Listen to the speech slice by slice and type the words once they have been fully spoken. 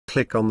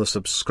click on the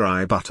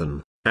subscribe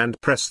button, and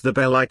press the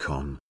bell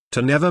icon,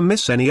 to never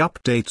miss any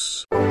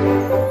updates.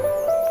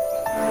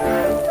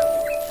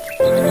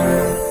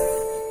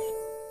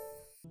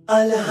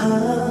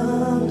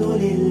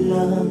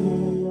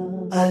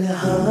 Alhamdulillah,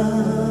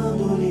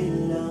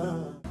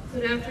 Alhamdulillah.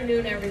 Good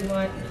afternoon,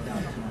 everyone.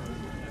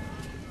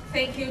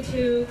 Thank you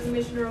to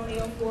Commissioner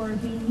O'Neill for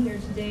being here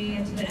today,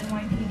 and to the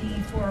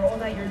NYPD for all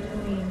that you're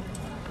doing,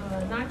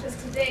 not just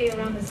today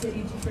around the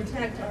city to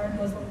protect our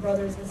Muslim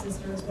brothers and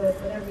sisters, but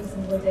every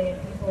single day,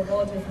 and people of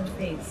all different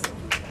faiths.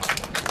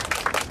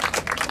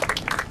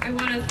 I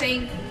want to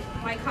thank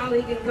my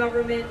colleague in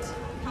government,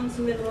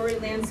 Councilman Rory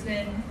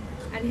Lansman,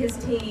 and his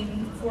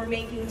team for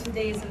making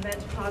today's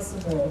event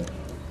possible.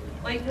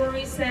 Like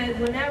Rory said,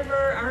 whenever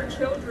our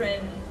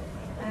children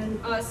and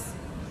us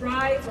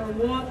drive or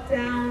walk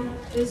down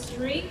the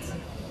street,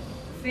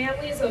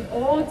 families of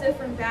all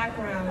different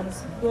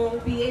backgrounds will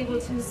be able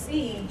to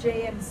see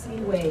JMC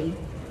Way.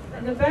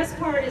 And the best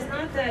part is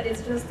not that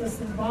it's just a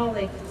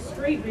symbolic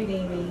street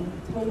renaming,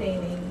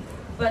 toe-naming,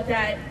 but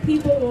that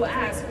people will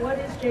ask, what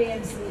is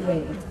JMC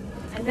Way?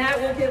 And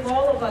that will give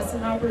all of us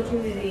an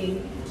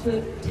opportunity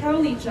to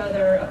tell each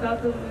other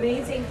about the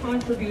amazing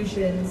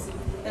contributions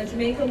that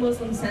Jamaica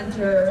Muslim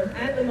Center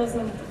and the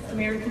Muslim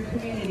American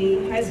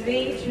community has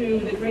made to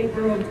the great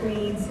borough of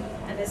Queens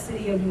and the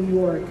city of New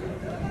York.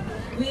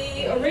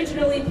 We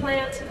originally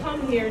planned to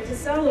come here to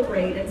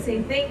celebrate and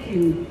say thank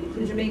you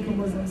to Jamaica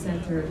Muslim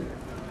Center,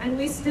 and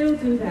we still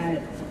do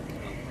that.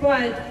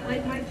 But,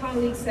 like my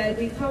colleague said,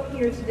 we come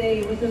here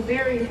today with a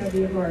very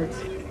heavy heart.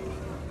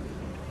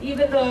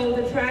 Even though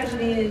the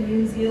tragedy in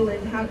New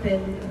Zealand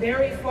happened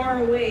very far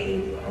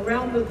away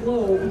around the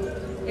globe,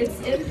 its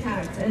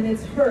impact and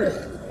its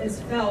hurt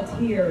is felt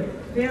here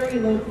very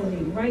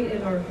locally, right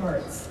in our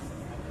hearts.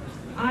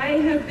 I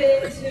have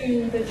been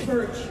to the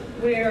church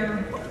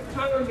where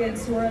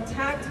congregants were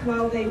attacked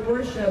while they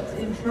worshiped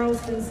in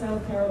Charleston,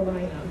 South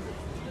Carolina.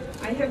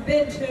 I have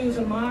been to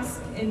the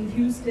mosque in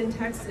Houston,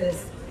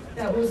 Texas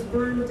that was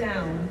burned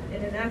down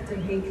in an act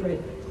of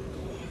hatred.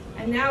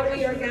 And now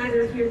we are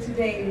gathered here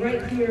today,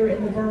 right here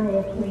in the borough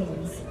of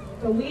Queens.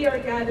 But we are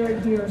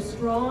gathered here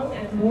strong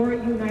and more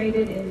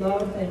united in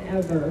love than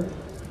ever.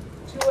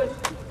 To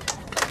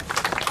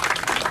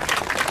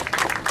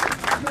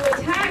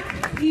attack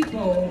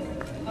people,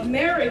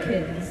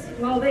 Americans,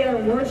 while they are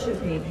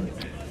worshiping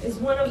is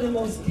one of the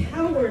most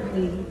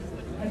cowardly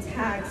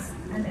attacks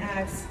and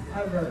acts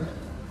ever.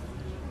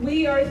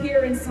 We are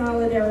here in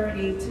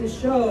solidarity to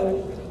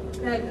show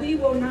that we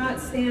will not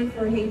stand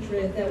for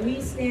hatred, that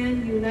we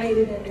stand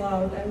united in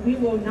love, and we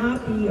will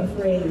not be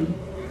afraid.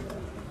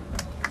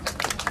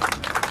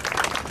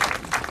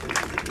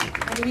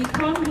 And we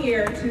come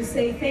here to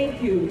say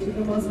thank you to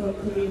the Muslim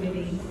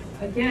community,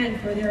 again,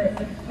 for their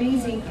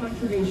amazing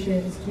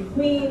contributions to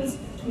Queens,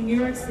 to New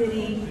York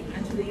City,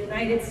 and to the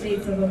United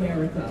States of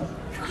America.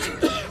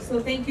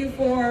 So thank you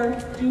for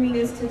doing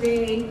this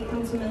today,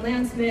 Councilman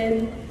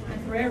Lansman,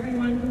 and for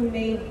everyone who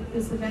made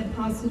this event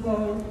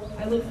possible.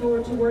 I look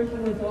forward to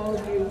working with all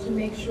of you to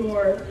make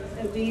sure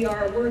that we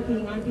are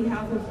working on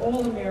behalf of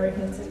all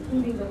Americans,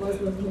 including the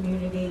Muslim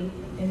community,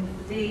 in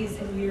days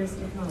and years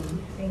to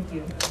come. Thank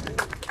you.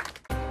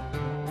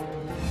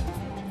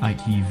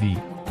 ITV,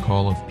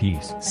 Call of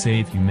Peace,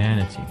 Save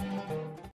Humanity.